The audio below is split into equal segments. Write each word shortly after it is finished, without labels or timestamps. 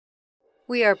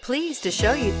We are pleased to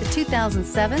show you the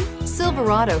 2007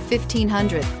 Silverado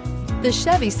 1500. The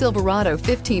Chevy Silverado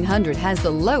 1500 has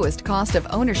the lowest cost of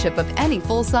ownership of any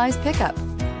full-size pickup.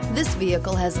 This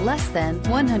vehicle has less than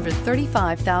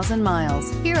 135,000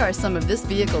 miles. Here are some of this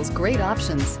vehicle's great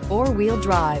options: four-wheel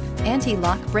drive,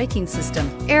 anti-lock braking system,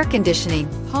 air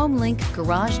conditioning, home link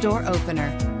garage door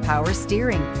opener, power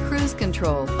steering, cruise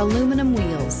control, aluminum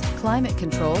wheels, climate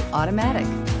control automatic,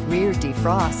 rear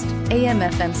defrost,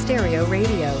 AM/FM stereo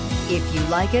radio. If you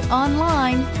like it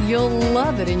online, you'll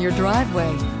love it in your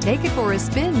driveway. Take it for a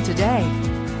spin today.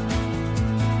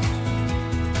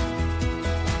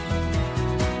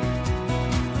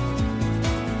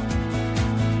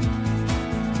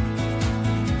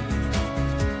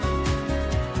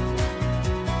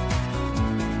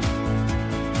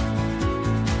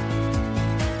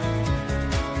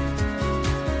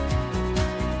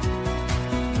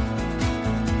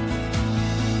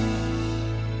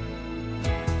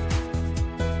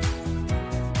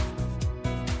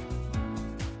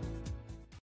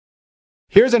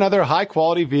 Here's another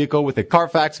high-quality vehicle with a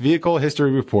Carfax Vehicle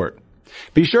History Report.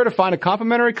 Be sure to find a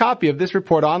complimentary copy of this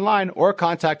report online or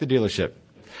contact the dealership.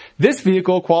 This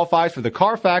vehicle qualifies for the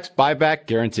Carfax Buyback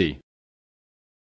Guarantee.